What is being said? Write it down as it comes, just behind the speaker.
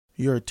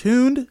You're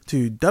tuned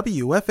to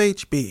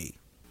WFHB.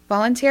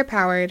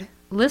 Volunteer-powered,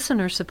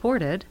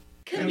 listener-supported,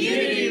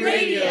 community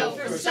radio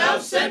for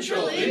South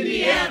Central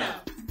Indiana.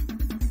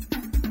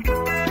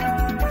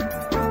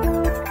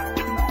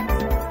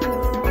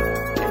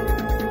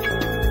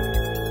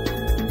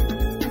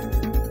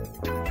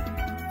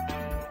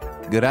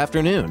 Good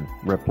afternoon.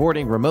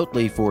 Reporting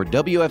remotely for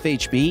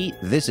WFHB,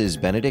 this is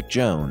Benedict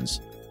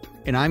Jones.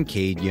 And I'm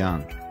Cade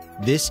Young.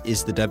 This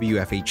is the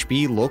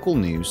WFHB local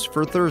news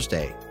for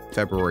Thursday,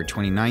 February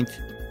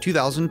 29th,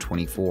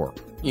 2024.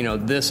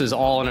 This is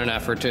all in an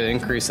effort to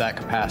increase that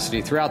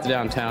capacity throughout the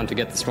downtown to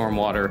get the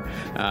stormwater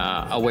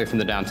away from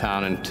the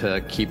downtown and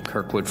to keep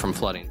Kirkwood from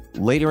flooding.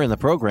 Later in the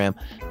program,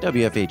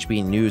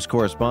 WFHB News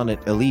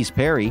correspondent Elise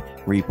Perry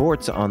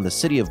reports on the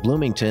City of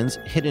Bloomington's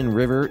Hidden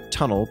River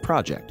Tunnel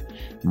project.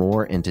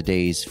 More in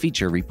today's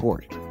feature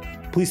report.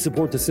 Please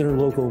support this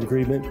interlocal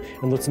agreement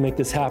and let's make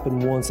this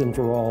happen once and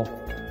for all.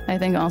 I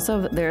think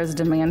also if there's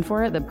demand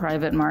for it, the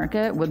private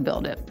market would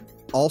build it.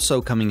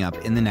 Also coming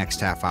up in the next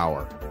half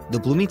hour, the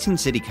Bloomington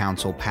City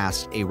Council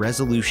passed a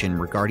resolution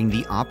regarding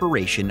the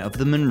operation of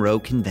the Monroe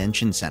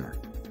Convention Center.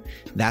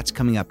 That's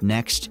coming up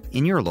next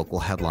in your local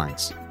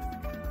headlines.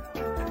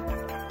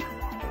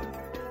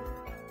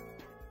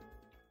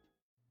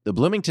 The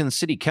Bloomington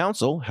City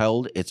Council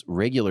held its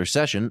regular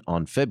session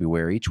on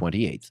February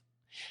 28th.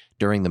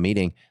 During the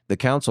meeting, the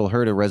council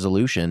heard a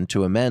resolution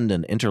to amend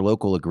an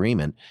interlocal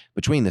agreement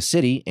between the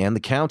city and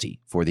the county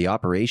for the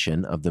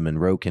operation of the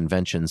Monroe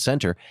Convention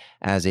Center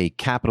as a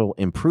capital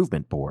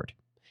improvement board.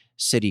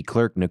 City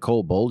Clerk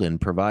Nicole Bolden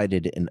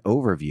provided an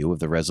overview of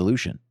the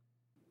resolution.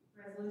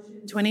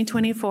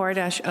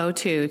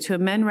 2024-02 to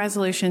amend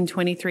Resolution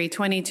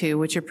 2322,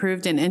 which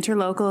approved an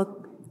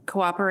interlocal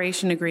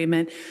cooperation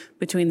agreement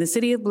between the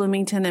City of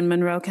Bloomington and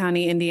Monroe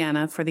County,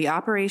 Indiana for the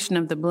operation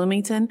of the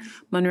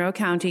Bloomington-Monroe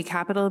County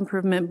Capital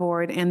Improvement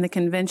Board and the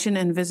Convention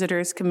and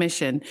Visitors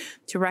Commission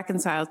to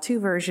reconcile two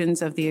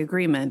versions of the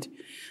agreement.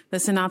 The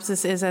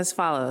synopsis is as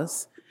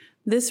follows.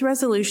 This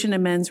resolution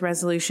amends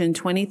Resolution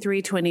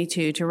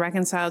 2322 to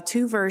reconcile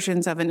two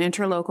versions of an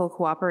interlocal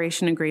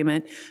cooperation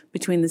agreement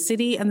between the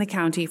city and the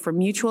county for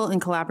mutual and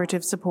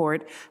collaborative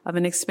support of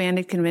an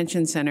expanded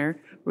convention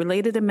center,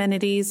 related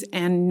amenities,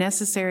 and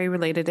necessary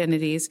related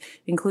entities,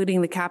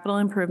 including the Capital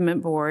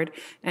Improvement Board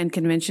and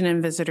Convention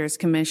and Visitors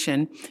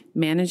Commission,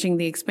 managing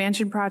the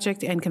expansion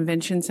project and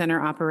convention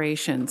center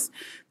operations.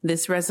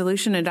 This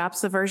resolution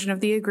adopts the version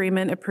of the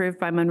agreement approved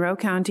by Monroe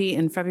County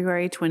in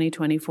February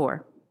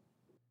 2024.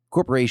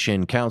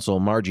 Corporation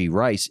Counsel Margie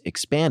Rice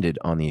expanded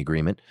on the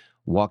agreement,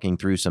 walking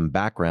through some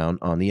background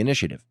on the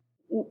initiative.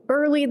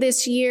 Early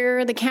this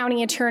year, the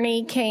county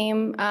attorney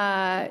came,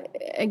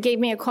 gave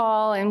me a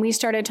call, and we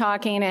started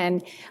talking,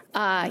 and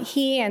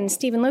he and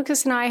Stephen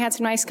Lucas and I had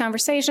some nice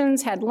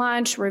conversations, had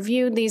lunch,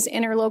 reviewed these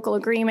interlocal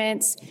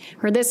agreements,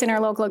 or this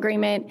interlocal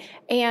agreement,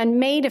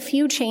 and made a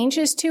few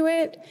changes to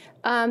it.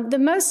 The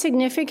most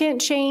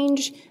significant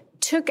change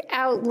took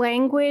out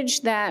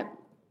language that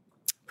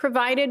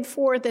provided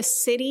for the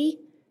city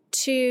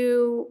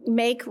to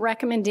make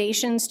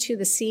recommendations to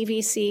the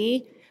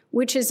CVC,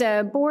 which is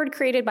a board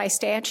created by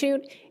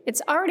statute.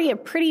 It's already a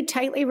pretty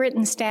tightly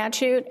written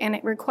statute, and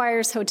it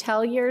requires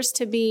hoteliers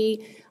to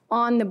be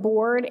on the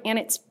board, and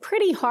it's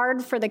pretty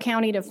hard for the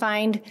county to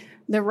find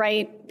the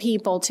right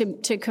people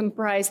to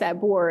comprise that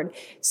board.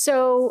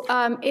 So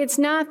it's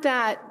not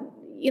that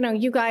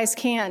you guys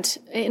can't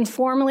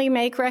informally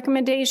make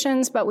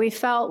recommendations, but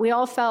we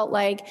all felt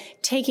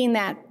like taking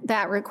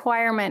that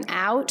requirement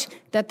out,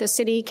 that the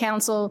city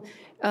council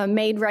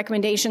made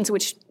recommendations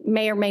which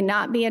may or may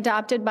not be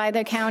adopted by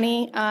the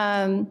county,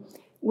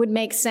 would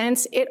make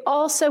sense. It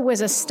also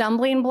was a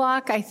stumbling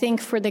block, I think,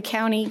 for the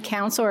county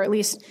council, or at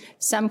least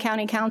some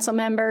county council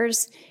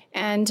members.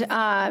 And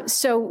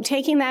so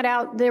taking that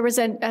out, there was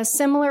a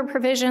similar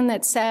provision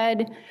that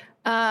said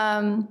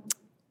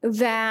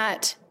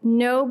that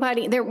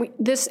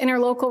this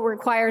interlocal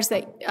requires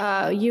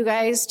that you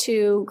guys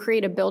to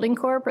create a building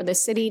corp, or the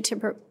city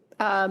to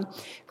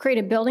create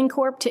a building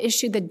corp to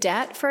issue the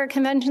debt for a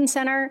convention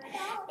center.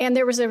 And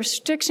there was a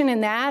restriction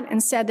in that,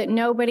 and said that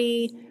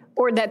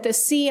that the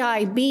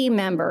CIB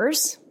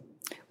members,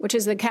 which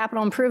is the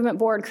Capital Improvement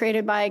Board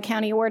created by a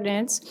county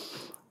ordinance,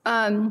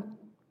 that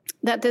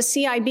the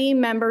CIB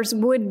members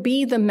would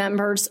be the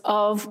members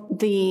of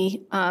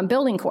the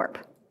building corp.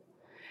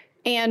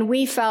 And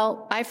I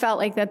felt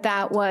like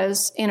that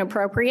was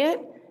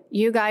inappropriate.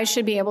 You guys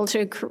should be able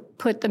to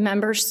put the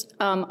members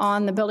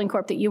on the building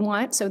corp that you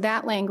want. So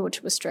that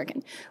language was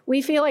stricken.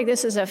 We feel like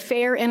this is a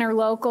fair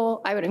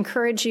interlocal. I would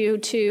encourage you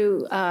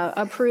to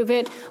approve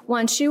it.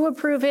 Once you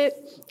approve it,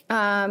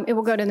 it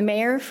will go to the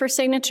mayor for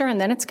signature, and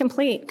then it's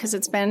complete because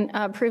it's been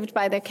approved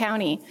by the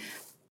county.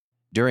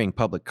 During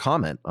public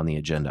comment on the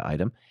agenda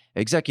item,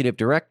 Executive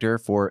Director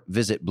for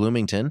Visit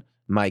Bloomington,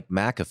 Mike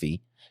McAfee,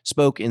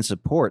 spoke in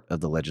support of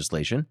the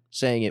legislation,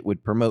 saying it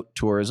would promote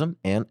tourism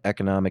and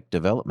economic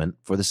development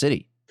for the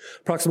city.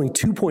 Approximately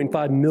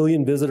 2.5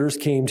 million visitors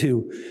came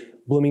to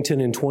Bloomington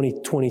in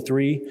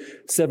 2023,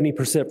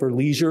 70% for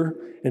leisure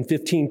and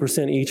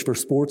 15% each for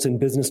sports and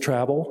business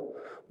travel.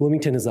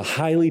 Bloomington is a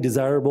highly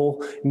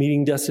desirable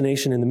meeting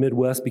destination in the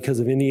Midwest because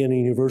of Indiana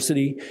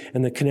University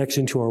and the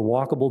connection to our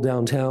walkable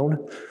downtown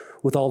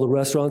with all the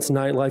restaurants,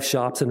 nightlife,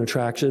 shops, and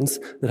attractions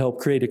that help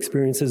create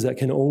experiences that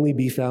can only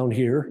be found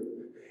here.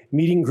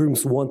 Meeting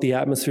groups want the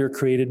atmosphere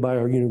created by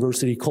our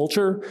university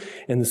culture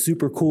and the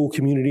super cool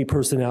community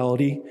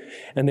personality,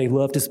 and they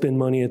love to spend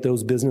money at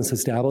those business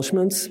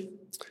establishments.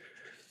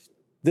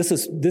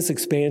 This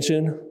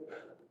expansion,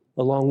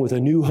 along with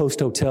a new host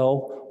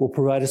hotel, will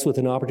provide us with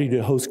an opportunity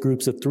to host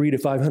groups of 300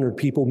 to 500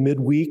 people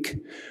midweek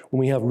when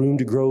we have room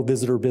to grow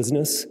visitor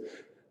business.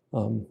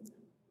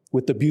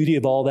 With the beauty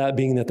of all that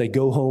being that they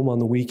go home on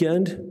the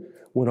weekend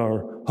when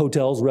our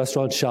hotels,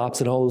 restaurants,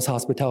 shops, and all those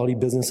hospitality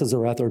businesses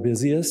are at their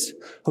busiest.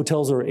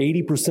 Hotels are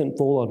 80%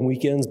 full on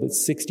weekends, but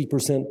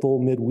 60% full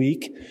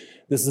midweek.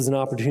 This is an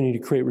opportunity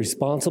to create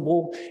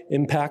responsible,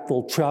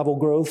 impactful travel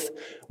growth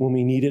when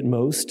we need it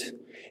most.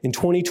 In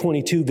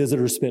 2022,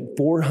 visitors spent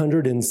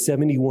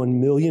 $471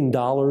 million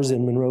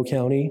in Monroe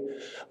County,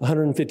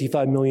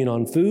 $155 million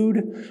on food,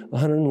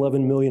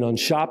 $111 million on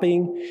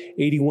shopping,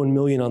 $81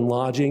 million on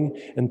lodging,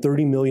 and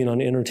 $30 million on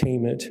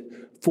entertainment.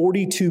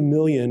 $42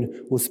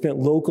 million was spent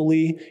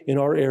locally in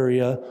our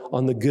area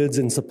on the goods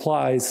and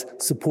supplies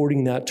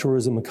supporting that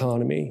tourism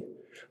economy.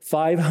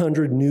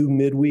 500 new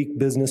midweek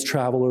business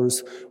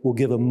travelers will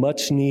give a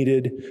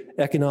much-needed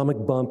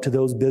economic bump to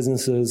those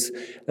businesses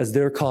as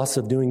their costs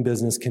of doing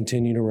business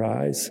continue to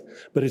rise.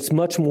 But it's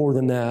much more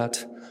than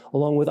that.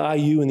 Along with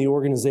IU and the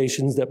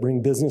organizations that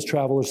bring business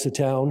travelers to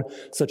town,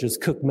 such as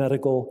Cook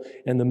Medical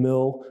and the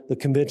Mill, the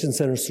Convention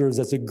Center serves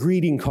as a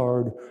greeting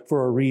card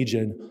for our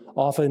region.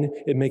 Often,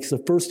 it makes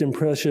the first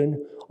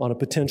impression on a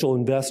potential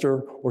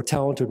investor or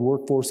talented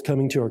workforce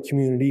coming to our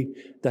community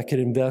that could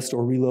invest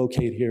or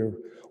relocate here.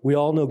 We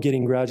all know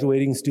getting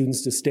graduating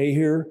students to stay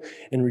here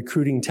and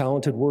recruiting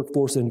talented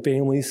workforce and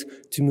families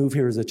to move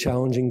here is a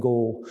challenging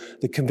goal.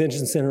 The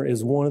Convention Center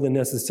is one of the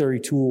necessary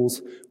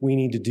tools we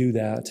need to do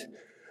that.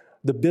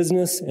 The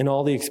business and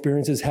all the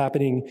experiences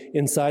happening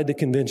inside the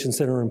Convention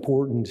Center are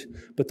important,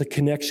 but the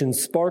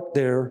connections sparked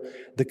there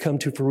that come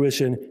to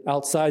fruition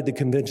outside the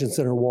Convention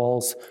Center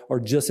walls are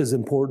just as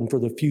important for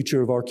the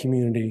future of our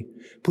community.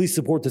 Please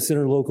support the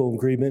Center Local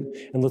Agreement,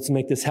 and let's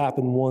make this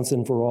happen once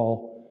and for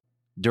all.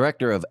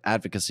 Director of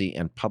Advocacy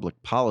and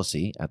Public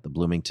Policy at the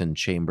Bloomington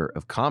Chamber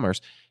of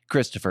Commerce,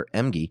 Christopher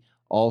Emge,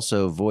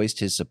 also voiced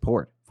his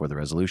support for the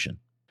resolution.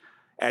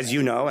 As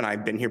you know, and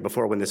I've been here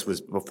before when this was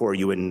before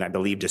you in, I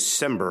believe,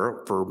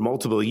 December, for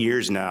multiple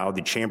years now,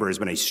 the Chamber has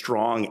been a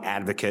strong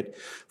advocate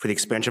for the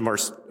expansion of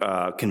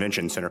our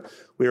convention center.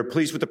 We are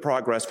pleased with the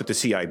progress with the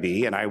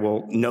CIB, and I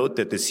will note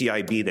that the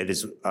CIB that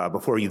is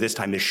before you this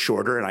time is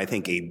shorter, and I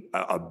think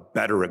a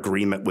better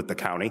agreement with the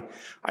county.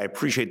 I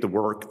appreciate the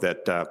work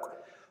that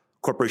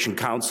Corporation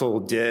Counsel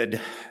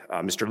did,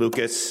 Mr.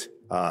 Lucas,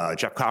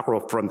 Jeff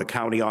Cockrell from the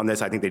county on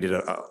this. I think they did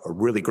a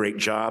really great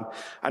job.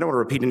 I don't want to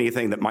repeat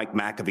anything that Mike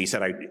McAfee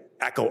said. I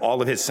echo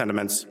all of his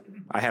sentiments.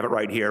 I have it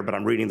right here, but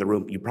I'm reading the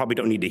room. You probably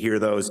don't need to hear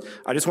those.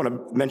 I just want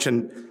to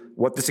mention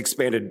what this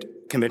expanded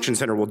convention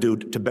center will do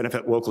to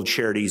benefit local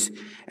charities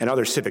and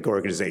other civic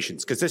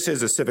organizations, because this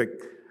is a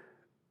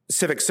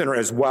civic center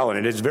as well, and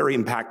it is very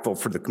impactful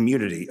for the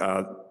community.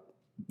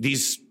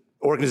 These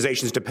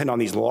organizations depend on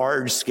these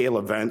large-scale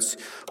events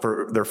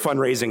for their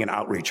fundraising and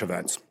outreach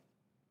events.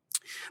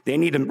 They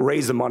need to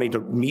raise the money to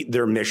meet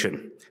their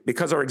mission.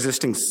 Because our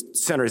existing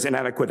center is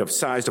inadequate of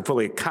size to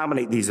fully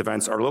accommodate these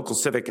events, our local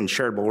civic and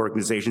charitable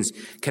organizations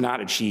cannot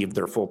achieve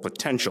their full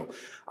potential.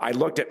 I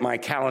looked at my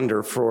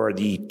calendar for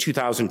the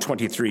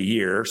 2023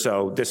 year,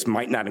 so this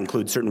might not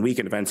include certain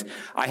weekend events.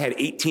 I had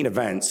 18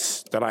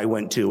 events that I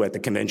went to at the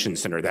convention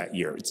center that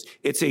year.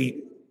 It's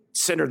a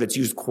center that's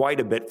used quite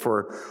a bit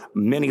for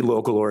many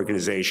local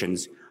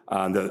organizations.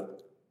 The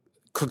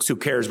Cooks Who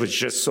Cares was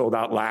just sold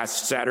out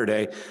last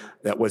Saturday.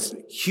 That was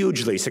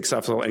hugely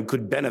successful and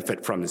could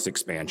benefit from this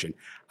expansion.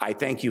 I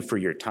thank you for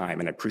your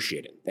time and I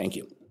appreciate it. Thank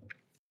you.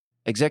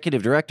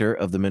 Executive Director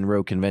of the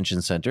Monroe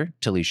Convention Center,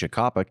 Talisha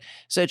Kopik,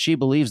 said she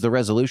believes the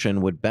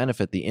resolution would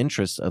benefit the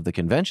interests of the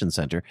convention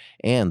center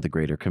and the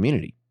greater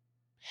community.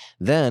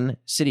 Then,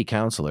 City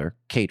Councilor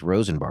Kate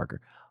Rosenbarger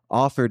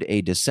offered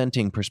a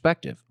dissenting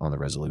perspective on the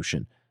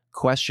resolution,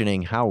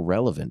 questioning how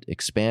relevant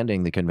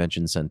expanding the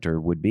convention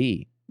center would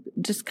be.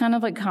 Just kind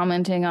of like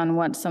commenting on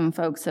what some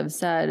folks have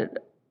said,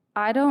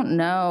 I don't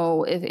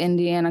know if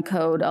Indiana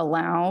code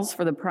allows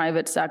for the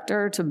private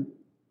sector to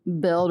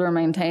build or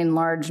maintain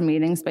large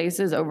meeting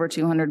spaces over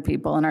 200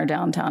 people in our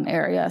downtown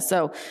area.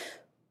 So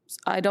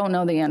I don't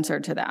know the answer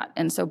to that.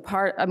 And so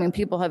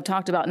people have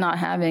talked about not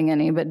having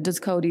any, but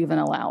does code even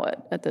allow it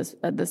at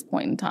this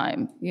point in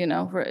time,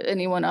 for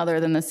anyone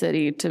other than the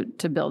city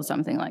to build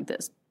something like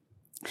this?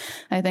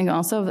 I think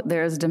also if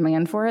there's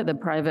demand for it, the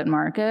private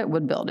market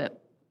would build it.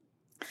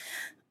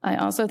 I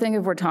also think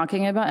if we're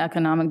talking about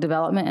economic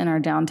development in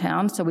our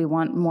downtown, so we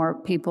want more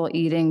people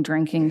eating,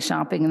 drinking,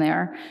 shopping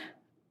there,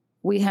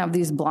 we have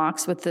these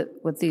blocks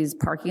with these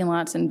parking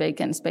lots and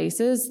vacant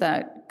spaces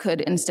that could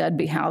instead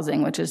be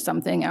housing, which is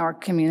something our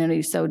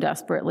community so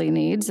desperately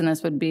needs. And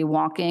this would be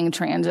walking,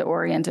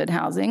 transit-oriented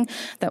housing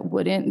that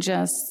wouldn't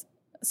just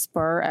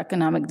spur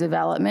economic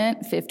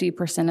development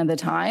 50% of the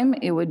time,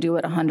 it would do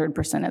it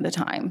 100% of the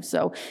time.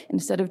 So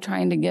instead of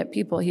trying to get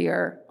people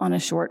here on a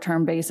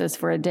short-term basis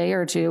for a day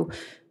or two,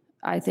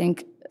 I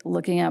think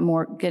looking at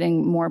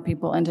getting more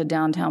people into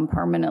downtown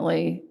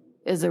permanently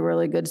is a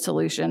really good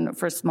solution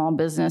for small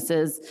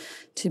businesses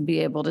to be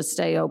able to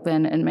stay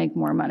open and make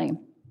more money.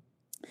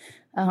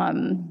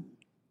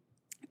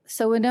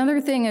 So another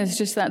thing is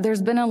just that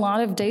there's been a lot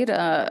of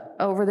data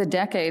over the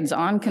decades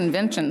on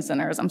convention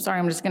centers. I'm sorry,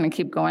 I'm just going to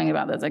keep going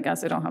about this. I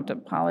guess I don't have to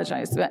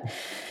apologize, but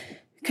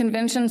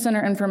convention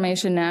center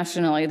information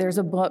nationally, there's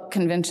a book,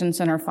 Convention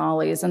Center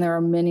Follies, and there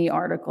are many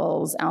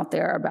articles out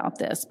there about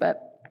this,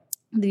 but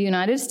the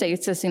United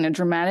States has seen a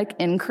dramatic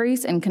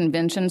increase in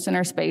convention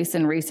center space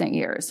in recent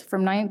years.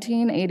 From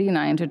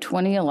 1989 to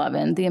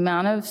 2011, the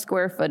amount of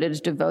square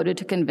footage devoted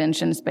to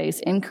convention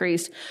space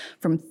increased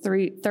from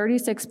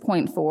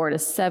 36.4 to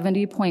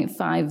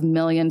 70.5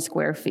 million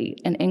square feet,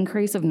 an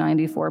increase of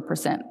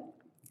 94%.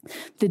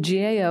 The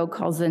GAO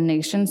calls the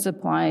nation's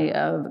supply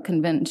of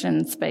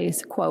convention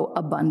space, quote,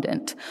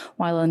 abundant,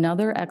 while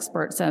another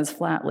expert says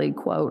flatly,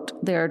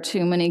 quote, there are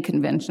too many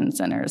convention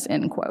centers,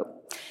 end quote.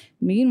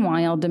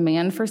 Meanwhile,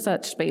 demand for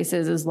such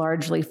spaces is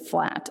largely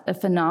flat, a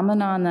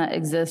phenomenon that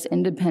exists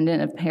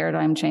independent of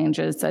paradigm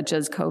changes such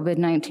as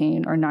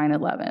COVID-19 or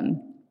 9/11.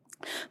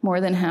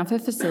 More than half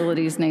of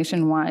facilities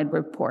nationwide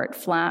report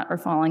flat or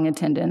falling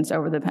attendance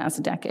over the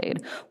past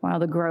decade, while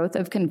the growth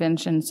of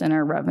convention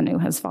center revenue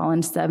has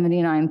fallen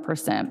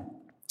 79%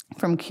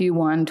 from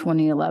Q1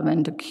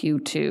 2011 to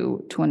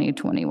Q2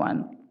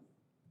 2021.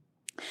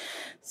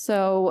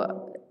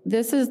 So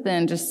this is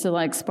then just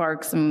to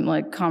spark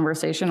some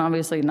conversation,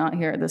 obviously not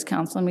here at this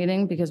council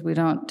meeting because we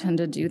don't tend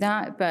to do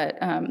that, but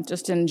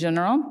just in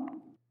general.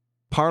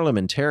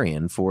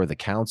 Parliamentarian for the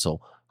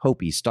council,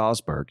 Hopi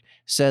Stosberg,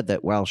 said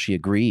that while she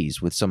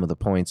agrees with some of the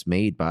points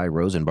made by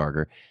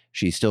Rosenbarger,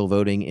 she's still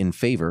voting in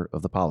favor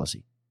of the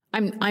policy.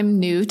 I'm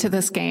new to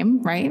this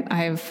game, right?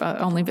 I've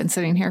only been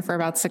sitting here for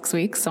about 6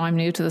 weeks, so I'm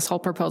new to this whole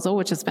proposal,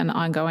 which has been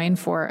ongoing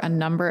for a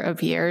number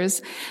of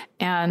years.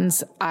 And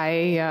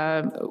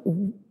I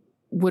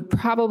would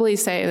probably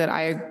say that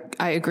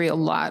I agree a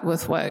lot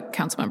with what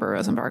Councilmember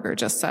Rosenbarger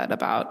just said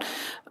about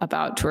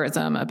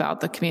tourism, about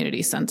the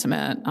community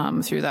sentiment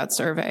through that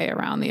survey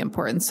around the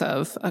importance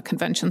of a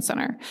convention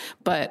center.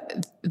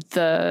 But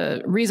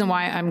the reason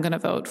why I'm going to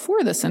vote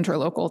for this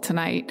interlocal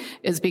tonight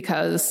is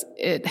because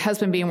it has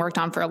been being worked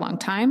on for a long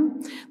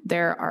time.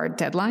 There are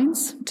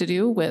deadlines to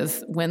do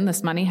with when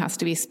this money has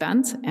to be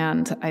spent,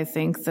 and I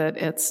think that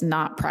it's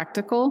not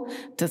practical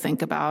to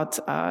think about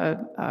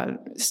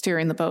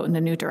steering the boat in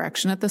a new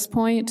direction at this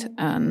point,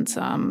 and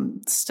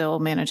still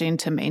managing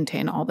to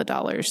maintain all the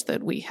dollars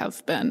that we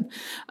have been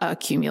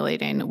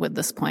accumulating with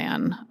this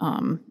plan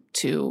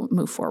to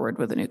move forward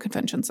with a new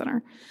convention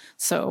center.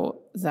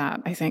 So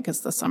that, I think, is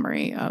the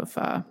summary of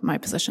my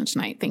position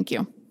tonight. Thank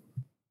you.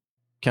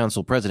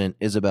 Council President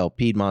Isabel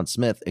Piedmont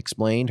Smith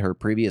explained her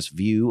previous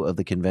view of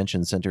the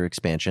convention center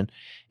expansion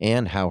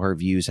and how her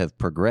views have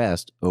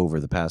progressed over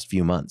the past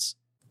few months.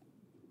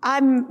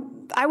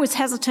 I was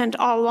hesitant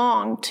all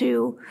along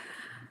to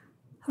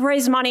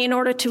raise money in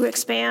order to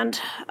expand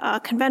a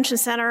convention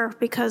center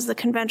because the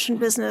convention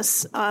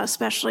business,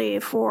 especially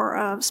for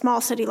a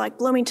small city like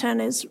Bloomington,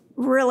 is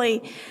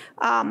really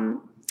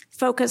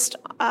focused,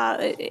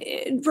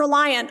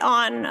 reliant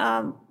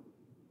on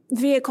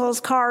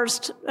vehicles,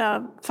 cars,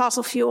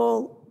 fossil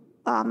fuel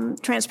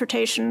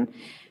transportation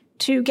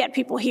to get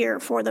people here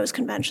for those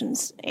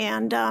conventions.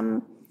 And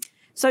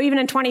so even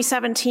in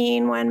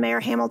 2017, when Mayor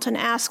Hamilton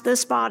asked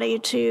this body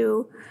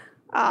to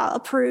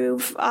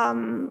approve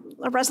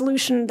a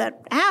resolution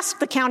that asked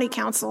the county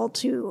council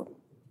to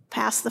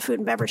pass the food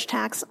and beverage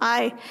tax,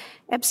 I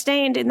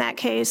abstained in that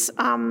case.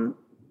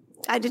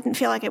 I didn't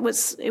feel like it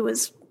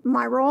was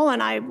my role,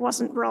 and I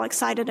wasn't real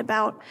excited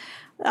about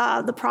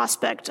the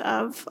prospect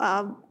of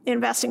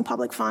investing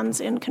public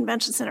funds in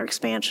convention center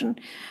expansion.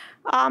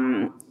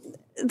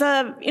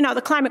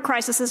 The climate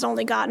crisis has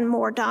only gotten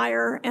more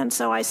dire, and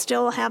so I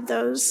still have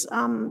those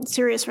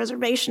serious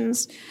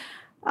reservations.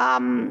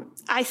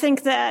 I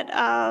think that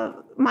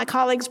my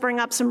colleagues bring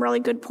up some really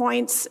good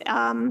points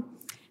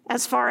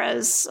as far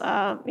as,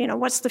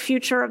 what's the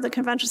future of the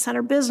convention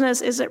center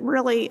business? Is it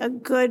really a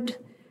good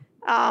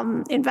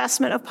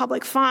investment of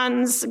public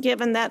funds,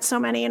 given that so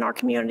many in our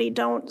community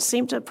don't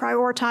seem to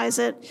prioritize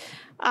it?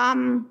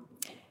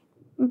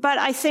 But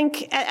I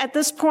think at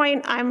this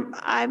point,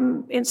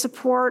 I'm in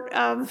support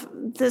of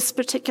this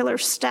particular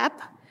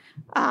step.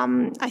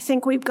 I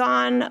think we've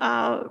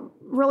gone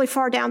really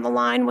far down the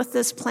line with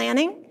this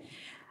planning.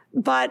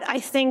 But I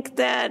think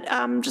that,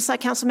 just like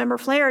Councilmember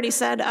Flaherty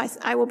said,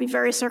 I will be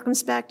very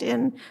circumspect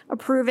in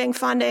approving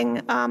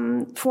funding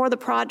for the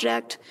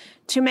project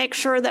to make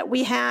sure that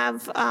we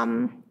have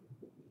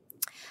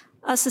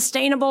a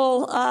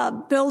sustainable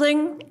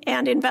building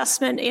and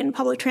investment in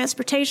public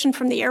transportation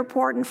from the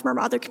airport and from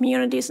other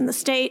communities in the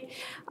state,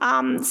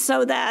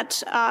 so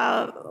that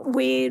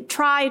we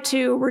try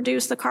to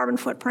reduce the carbon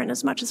footprint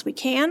as much as we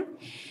can,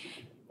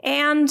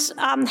 and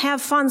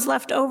have funds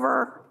left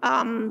over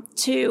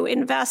to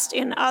invest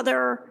in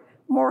other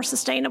more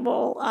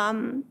sustainable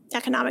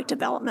economic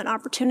development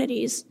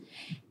opportunities.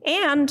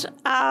 And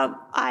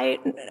I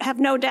have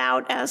no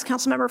doubt, as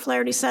Councilmember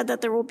Flaherty said,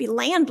 that there will be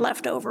land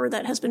left over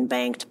that has been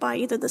banked by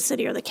either the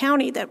city or the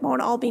county that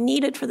won't all be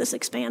needed for this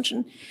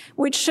expansion,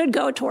 which should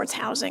go towards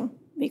housing,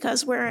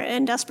 because we're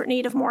in desperate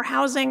need of more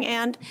housing,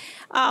 and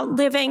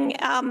living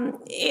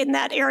in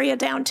that area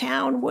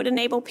downtown would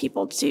enable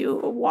people to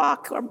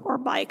walk or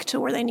bike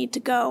to where they need to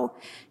go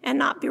and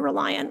not be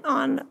reliant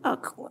on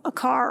a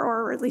car,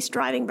 or at least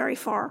driving very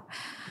far.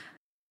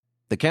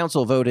 The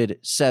council voted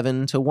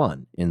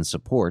 7-1 in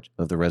support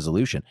of the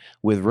resolution,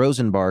 with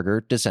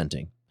Rosenbarger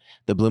dissenting.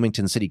 The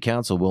Bloomington City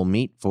Council will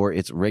meet for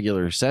its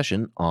regular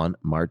session on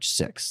March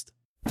 6th.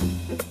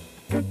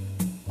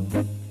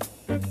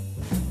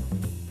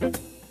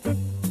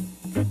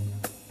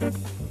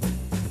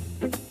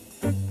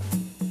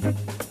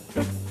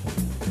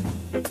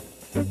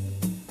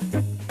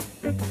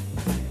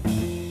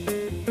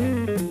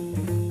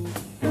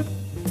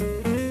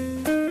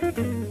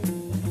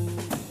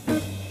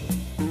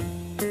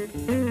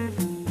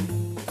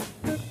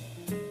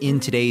 In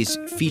today's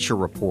feature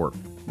report,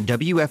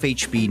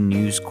 WFHB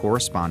News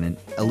correspondent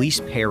Elise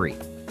Perry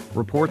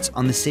reports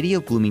on the City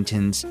of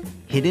Bloomington's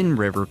Hidden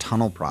River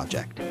Tunnel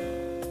project.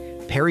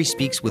 Perry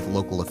speaks with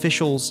local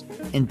officials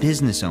and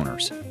business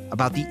owners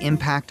about the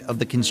impact of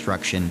the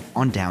construction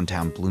on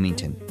downtown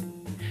Bloomington.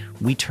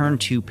 We turn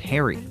to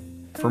Perry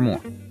for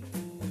more.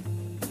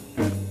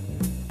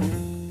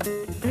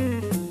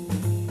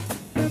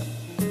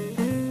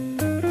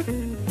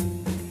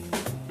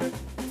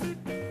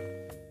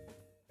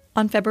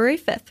 On February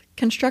 5th,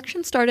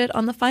 construction started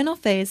on the final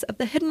phase of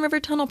the Hidden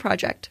River Tunnel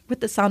project with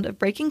the sound of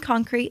breaking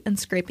concrete and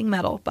scraping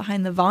metal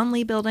behind the Vaughn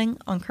Lee building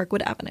on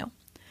Kirkwood Avenue.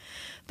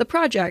 The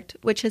project,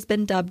 which has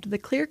been dubbed the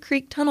Clear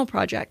Creek Tunnel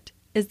Project,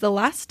 is the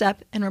last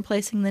step in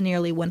replacing the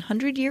nearly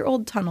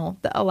 100-year-old tunnel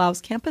that allows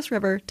Campus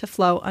River to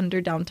flow under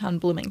downtown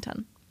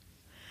Bloomington.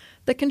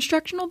 The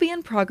construction will be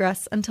in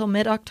progress until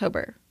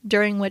mid-October,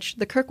 during which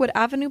the Kirkwood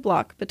Avenue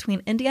block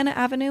between Indiana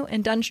Avenue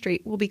and Dunn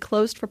Street will be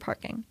closed for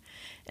parking.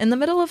 In the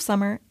middle of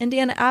summer,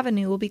 Indiana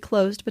Avenue will be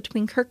closed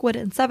between Kirkwood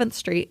and 7th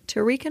Street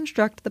to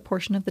reconstruct the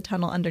portion of the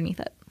tunnel underneath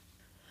it.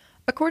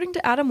 According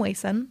to Adam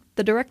Wason,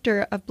 the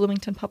director of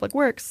Bloomington Public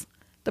Works,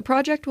 the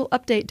project will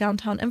update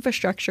downtown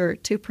infrastructure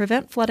to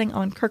prevent flooding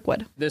on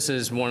Kirkwood. This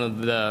is one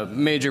of the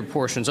major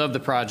portions of the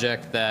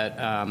project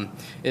that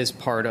is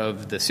part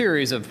of the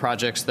series of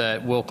projects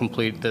that will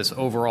complete this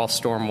overall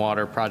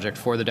stormwater project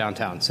for the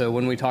downtown. So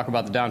when we talk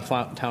about the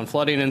downtown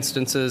flooding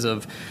instances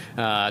of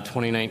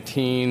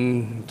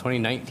 2019,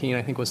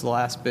 I think was the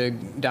last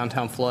big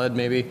downtown flood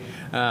maybe,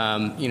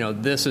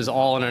 this is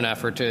all in an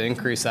effort to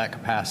increase that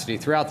capacity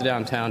throughout the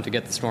downtown to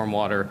get the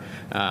stormwater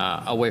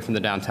away from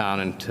the downtown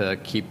and to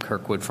keep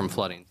Kirkwood from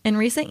flooding. In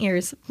recent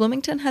years,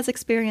 Bloomington has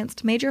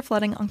experienced major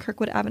flooding on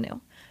Kirkwood Avenue,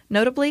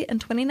 notably in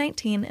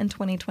 2019 and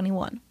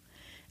 2021.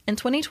 In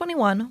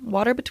 2021,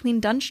 water between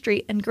Dunn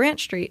Street and Grant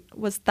Street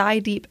was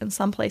thigh-deep in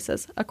some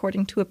places,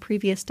 according to a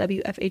previous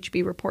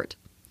WFHB report.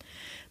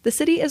 The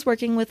city is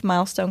working with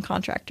Milestone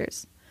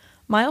Contractors.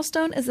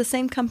 Milestone is the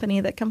same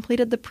company that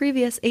completed the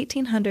previous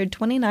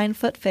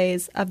 1,829-foot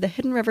phase of the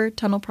Hidden River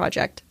Tunnel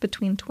project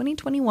between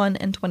 2021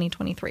 and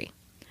 2023.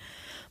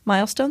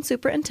 Milestone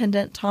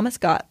Superintendent Thomas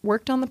Gott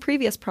worked on the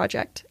previous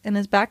project and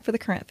is back for the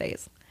current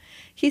phase.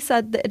 He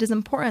said that it is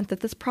important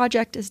that this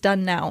project is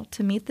done now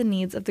to meet the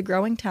needs of the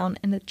growing town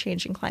in a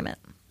changing climate.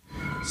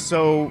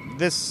 So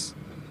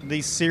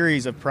these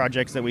series of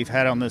projects that we've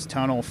had on this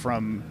tunnel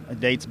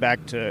dates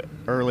back to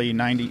early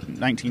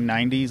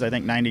 1990s. I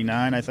think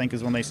 99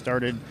 is when they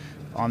started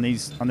on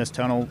this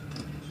tunnel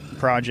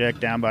project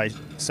down by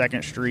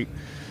 2nd Street.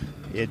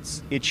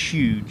 It's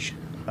huge,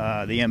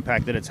 the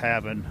impact that it's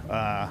having.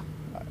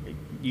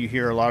 You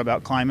hear a lot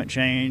about climate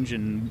change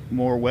and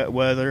more wet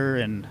weather,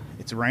 and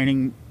it's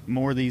raining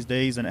more these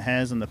days than it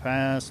has in the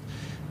past.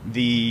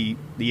 The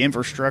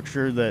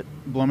infrastructure that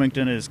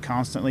Bloomington is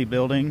constantly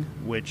building,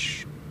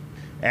 which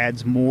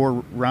adds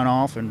more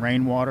runoff and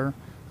rainwater.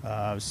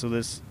 So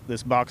this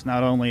box,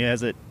 not only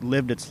has it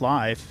lived its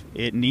life,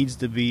 it needs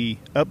to be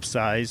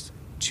upsized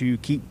to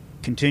keep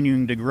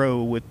continuing to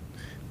grow with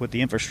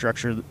the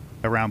infrastructure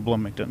around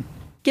Bloomington.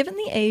 Given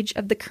the age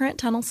of the current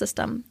tunnel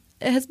system,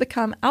 it has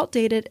become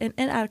outdated and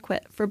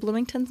inadequate for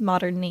Bloomington's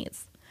modern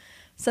needs.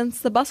 Since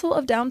the bustle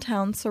of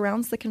downtown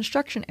surrounds the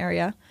construction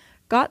area,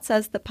 Gott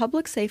says that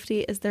public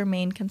safety is their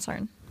main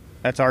concern.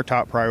 That's our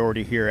top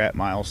priority here at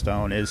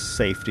Milestone is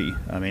safety.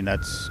 I mean,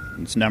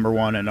 it's number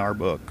one in our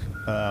book.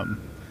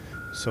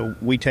 So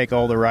we take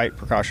all the right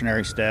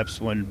precautionary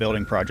steps when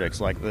building projects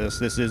like this.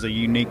 This is a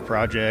unique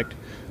project.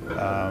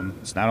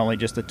 It's not only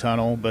just a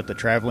tunnel, but the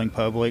traveling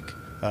public,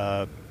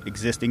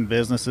 existing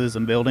businesses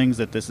and buildings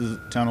that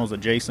tunnel's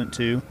adjacent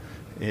to.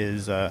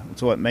 is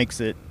it's what makes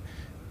it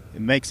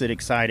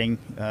exciting.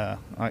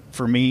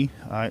 For me,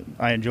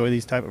 I enjoy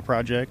these type of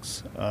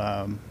projects,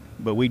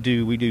 but we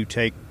do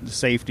take the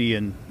safety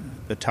and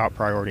the top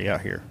priority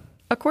out here.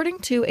 According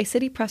to a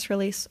city press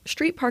release,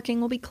 street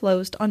parking will be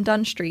closed on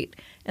Dunn Street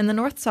and the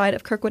north side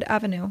of Kirkwood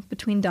Avenue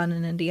between Dunn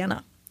and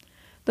Indiana.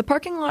 The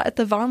parking lot at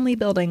the Von Lee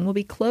building will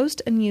be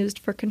closed and used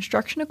for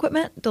construction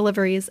equipment,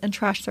 deliveries, and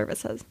trash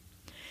services.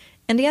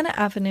 Indiana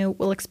Avenue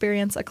will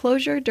experience a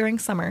closure during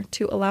summer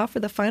to allow for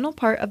the final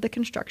part of the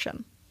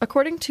construction.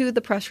 According to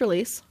the press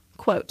release,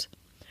 quote,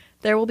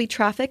 "There will be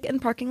traffic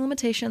and parking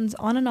limitations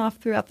on and off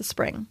throughout the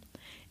spring.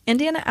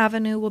 Indiana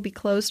Avenue will be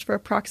closed for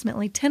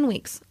approximately 10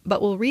 weeks,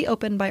 but will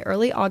reopen by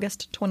early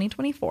August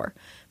 2024,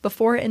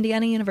 before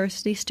Indiana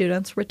University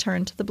students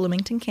return to the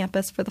Bloomington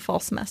campus for the fall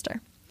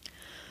semester.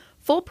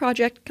 Full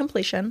project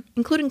completion,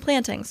 including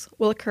plantings,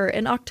 will occur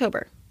in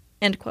October."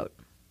 End quote.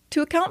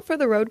 To account for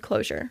the road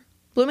closure,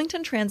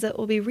 Bloomington Transit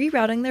will be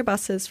rerouting their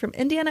buses from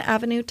Indiana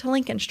Avenue to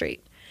Lincoln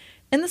Street.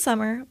 In the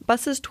summer,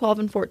 buses 12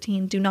 and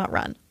 14 do not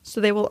run,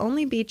 so they will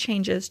only be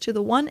changes to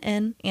the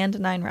 1N and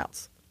 9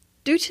 routes.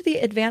 Due to the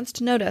advanced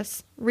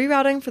notice,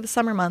 rerouting for the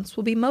summer months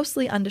will be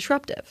mostly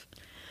undisruptive.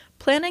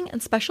 Planning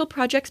and Special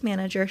Projects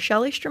Manager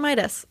Shelley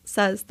Stromaitis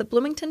says that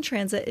Bloomington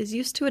Transit is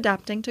used to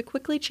adapting to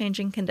quickly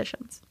changing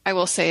conditions. I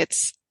will say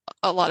it's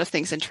a lot of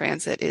things in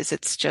transit is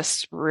it's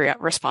just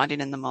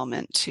responding in the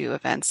moment to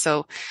events.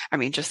 So, I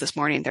mean, just this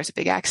morning, there's a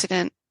big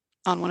accident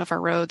on one of our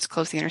roads,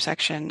 close the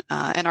intersection,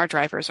 and our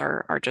drivers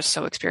are just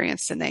so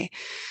experienced, and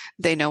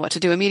they know what to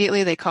do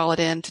immediately. They call it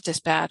in to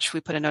dispatch.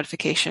 We put a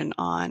notification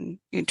on,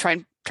 try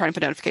and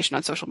put a notification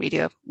on social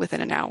media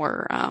within an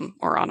hour,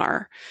 or on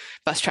our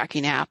bus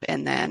tracking app,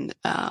 and then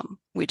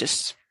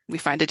we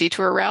find a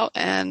detour route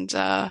and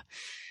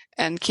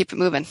keep it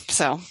moving.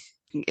 So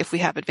if we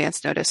have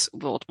advance notice,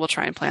 we'll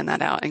try and plan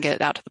that out and get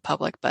it out to the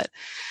public, but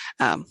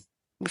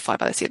we fly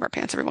by the seat of our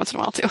pants every once in a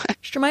while too.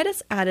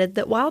 Stromaitis added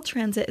that while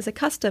transit is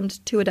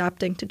accustomed to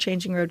adapting to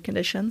changing road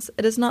conditions,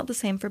 it is not the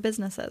same for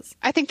businesses.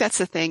 I think that's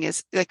the thing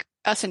is, like,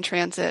 us in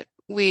transit,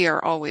 we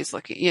are always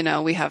looking,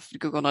 we have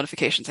Google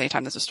notifications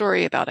anytime there's a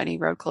story about any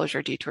road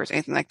closure, detours,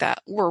 anything like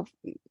that. We're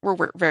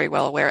very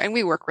well aware, and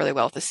we work really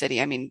well with the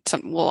city. I mean,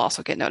 we'll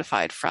also get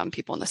notified from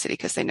people in the city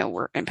because they know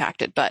we're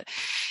impacted. But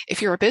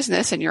if you're a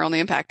business and you're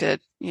only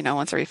impacted,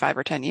 once every 5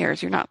 or 10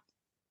 years, you're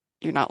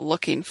not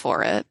looking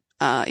for it,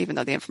 even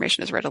though the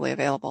information is readily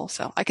available.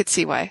 So I could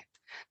see why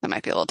that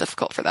might be a little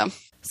difficult for them.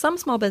 Some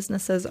small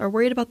businesses are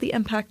worried about the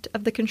impact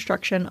of the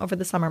construction over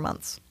the summer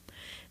months.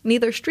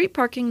 Neither street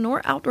parking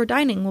nor outdoor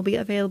dining will be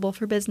available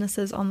for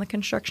businesses on the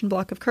construction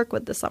block of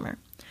Kirkwood this summer.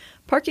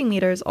 Parking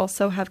meters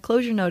also have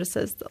closure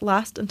notices that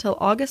last until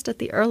August at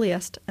the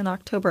earliest and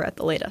October at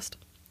the latest.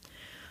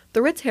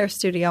 The Ritz Hair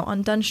Studio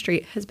on Dunn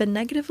Street has been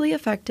negatively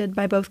affected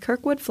by both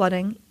Kirkwood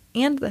flooding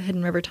and the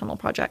Hidden River Tunnel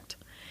project.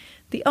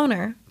 The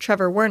owner,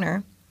 Trevor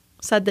Werner,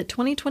 said that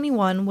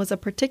 2021 was a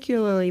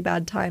particularly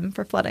bad time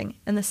for flooding,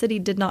 and the city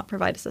did not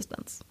provide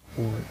assistance.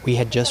 We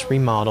had just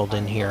remodeled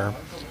in here,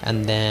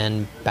 and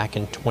then back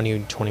in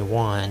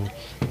 2021,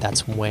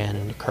 that's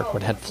when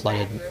Kirkwood had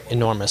flooded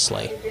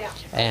enormously.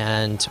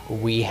 And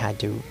we had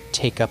to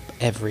take up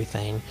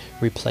everything,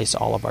 replace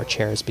all of our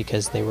chairs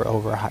because they were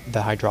over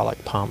the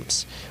hydraulic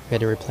pumps. We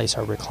had to replace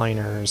our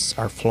recliners,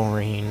 our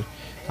flooring,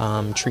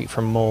 treat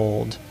for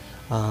mold.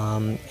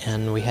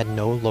 And we had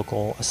no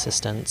local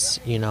assistance,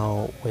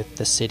 with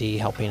the city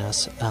helping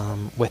us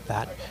with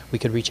that. We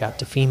could reach out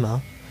to FEMA,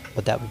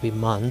 but that would be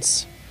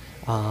months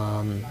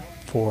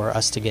for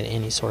us to get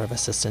any sort of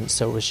assistance.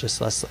 So it was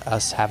just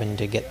us having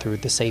to get through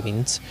the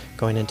savings,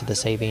 going into the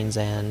savings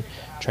and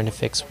trying to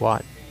fix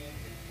what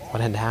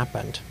had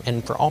happened.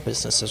 And for all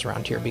businesses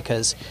around here,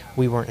 because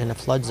we weren't in a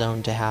flood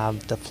zone to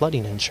have the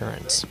flooding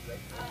insurance.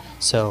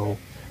 So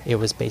it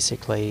was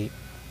basically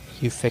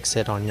you fix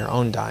it on your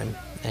own dime.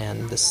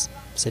 And this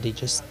city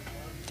just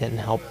didn't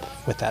help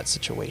with that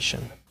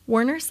situation.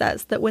 Werner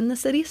says that when the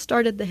city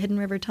started the Hidden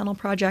River Tunnel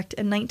project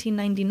in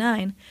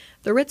 1999,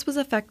 the Ritz was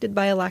affected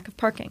by a lack of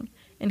parking,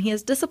 and he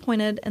is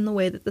disappointed in the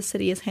way that the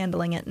city is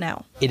handling it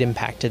now. It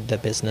impacted the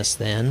business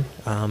then,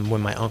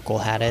 when my uncle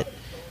had it,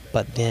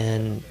 but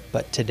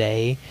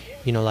today,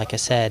 like I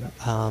said,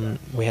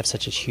 we have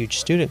such a huge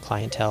student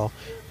clientele,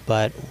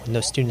 but when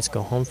those students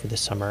go home for the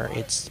summer,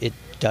 it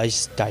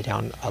does die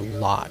down a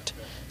lot.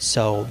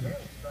 So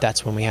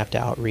that's when we have to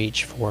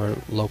outreach for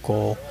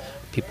local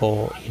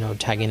people,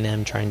 tagging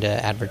them, trying to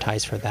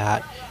advertise for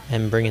that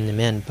and bringing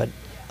them in. But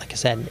like I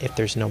said, if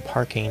there's no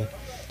parking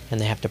and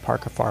they have to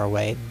park far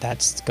away,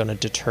 that's going to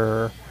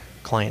deter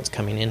clients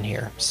coming in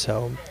here.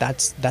 So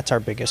that's our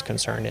biggest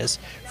concern is,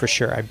 for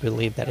sure, I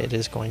believe that it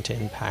is going to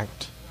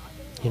impact,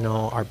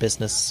 our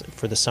business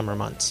for the summer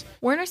months.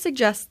 Werner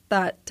suggests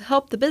that to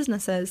help the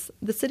businesses,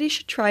 the city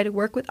should try to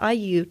work with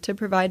IU to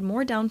provide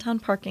more downtown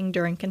parking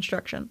during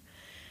construction.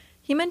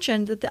 He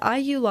mentioned that the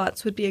IU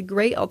lots would be a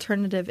great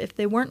alternative if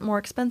they weren't more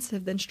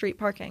expensive than street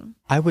parking.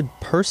 I would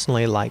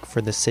personally like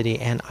for the city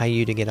and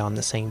IU to get on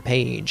the same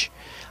page,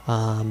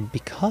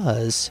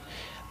 because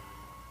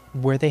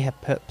where they have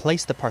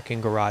placed the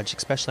parking garage,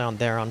 especially on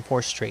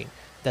 4th Street,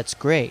 that's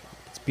great.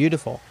 It's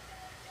beautiful.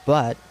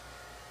 But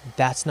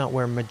that's not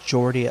where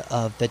majority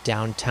of the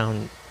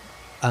downtown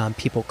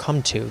people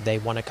come to. They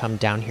want to come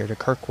down here to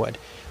Kirkwood.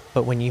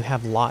 But when you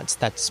have lots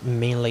that's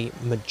mainly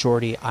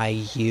majority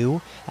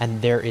IU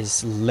and there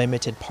is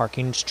limited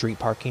parking, street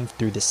parking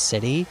through the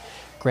city,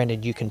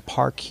 granted you can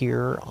park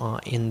here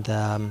in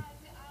the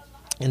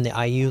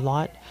IU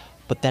lot,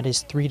 but that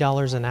is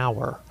 $3 an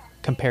hour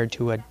compared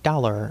to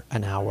 $1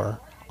 an hour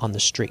on the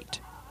street.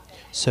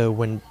 So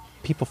when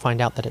people find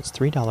out that it's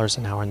 $3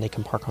 an hour and they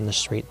can park on the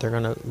street, they're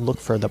going to look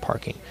for the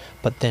parking.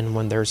 But then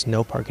when there's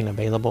no parking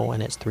available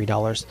and it's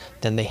 $3,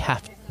 then they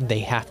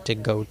have to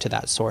go to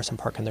that source and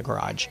park in the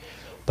garage.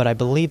 But I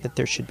believe that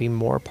there should be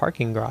more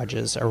parking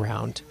garages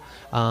around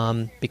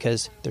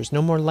because there's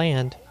no more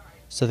land,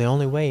 so the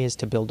only way is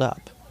to build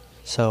up.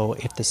 So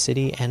if the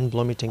city and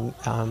Bloomington,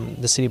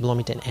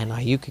 and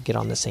IU could get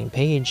on the same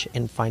page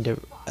and find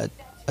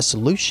a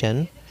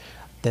solution,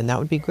 then that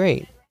would be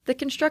great. The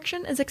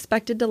construction is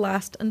expected to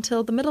last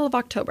until the middle of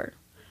October.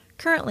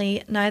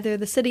 Currently, neither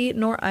the city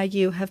nor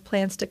IU have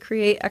plans to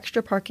create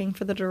extra parking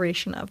for the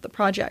duration of the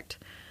project.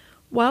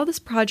 While this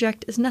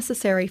project is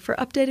necessary for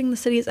updating the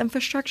city's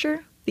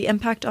infrastructure, the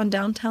impact on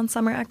downtown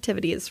summer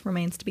activities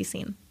remains to be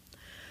seen.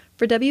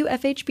 For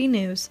WFHB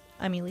News,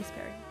 I'm Elise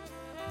Perry.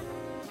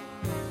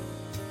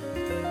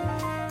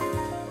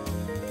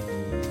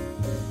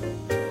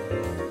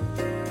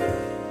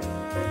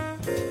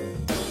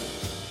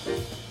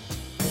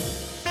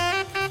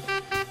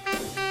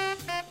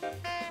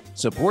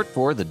 Support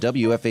for the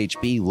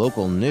WFHB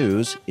local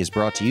news is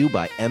brought to you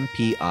by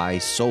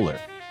MPI Solar,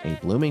 a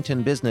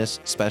Bloomington business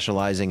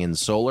specializing in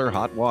solar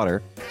hot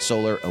water,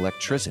 solar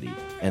electricity,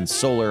 and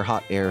solar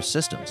hot air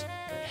systems.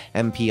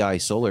 MPI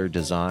Solar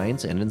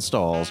designs and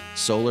installs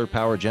solar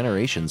power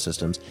generation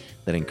systems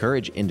that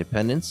encourage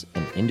independence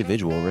and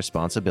individual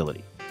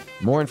responsibility.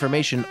 More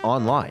information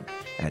online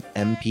at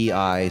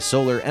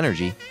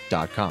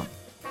mpisolarenergy.com.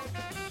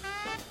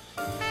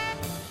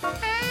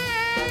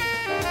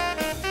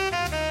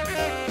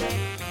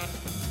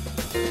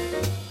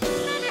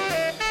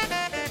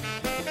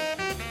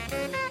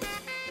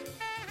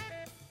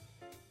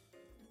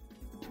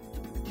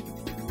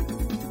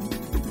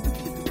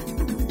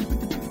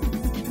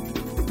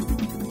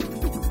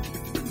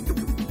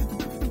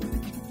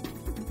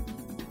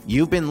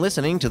 You've been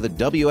listening to the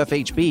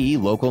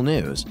WFHB local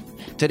news.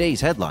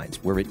 Today's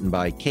headlines were written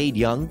by Cade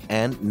Young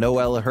and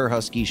Noelle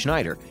Herhusky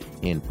Schneider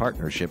in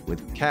partnership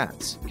with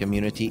CATS,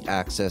 Community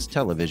Access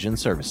Television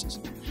Services.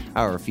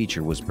 Our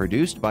feature was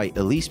produced by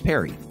Elise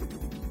Perry.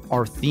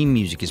 Our theme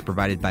music is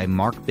provided by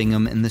Mark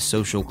Bingham and the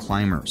Social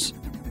Climbers.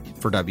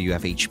 For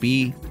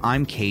WFHB,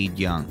 I'm Cade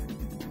Young.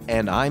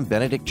 And I'm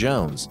Benedict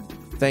Jones.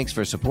 Thanks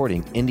for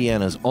supporting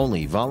Indiana's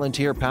only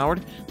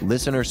volunteer-powered,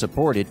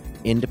 listener-supported,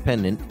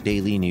 independent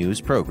daily news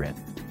program.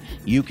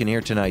 You can hear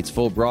tonight's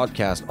full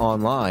broadcast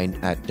online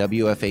at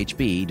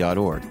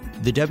WFHB.org.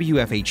 The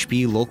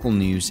WFHB local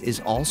news is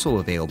also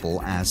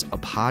available as a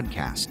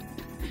podcast.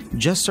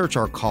 Just search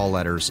our call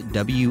letters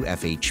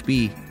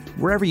WFHB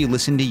wherever you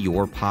listen to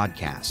your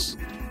podcasts.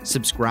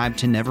 Subscribe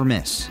to never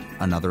miss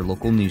another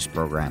local news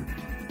program.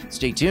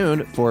 Stay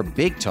tuned for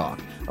Big Talk,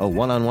 a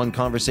one-on-one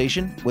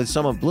conversation with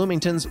some of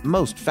Bloomington's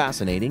most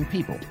fascinating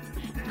people.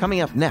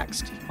 Coming up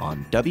next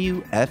on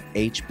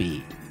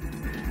WFHB.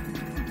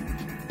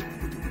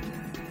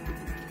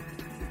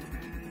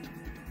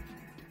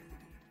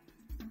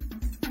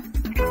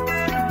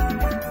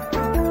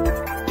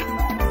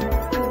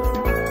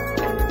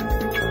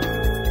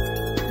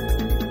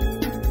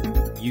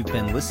 You've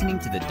been listening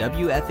to the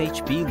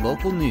WFHB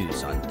local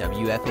news on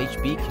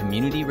WFHB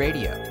Community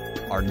Radio.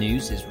 Our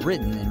news is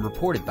written and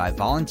reported by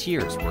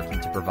volunteers working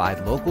to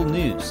provide local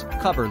news,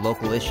 cover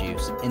local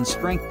issues, and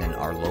strengthen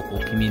our local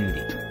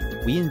community.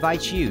 We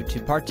invite you to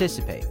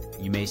participate.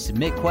 You may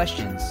submit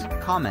questions,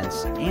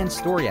 comments, and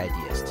story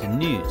ideas to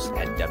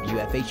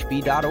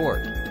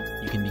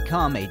news@WFHB.org. You can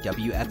become a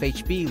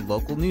WFHB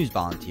local news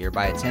volunteer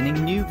by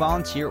attending new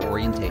volunteer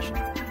orientation.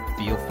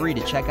 Feel free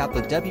to check out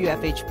the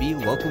WFHB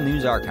local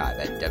news archive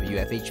at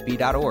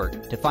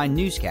WFHB.org to find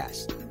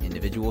newscasts,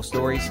 individual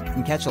stories,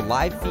 and catch a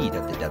live feed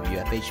of the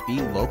WFHB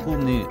local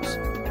news.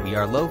 We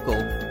are local,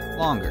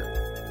 longer.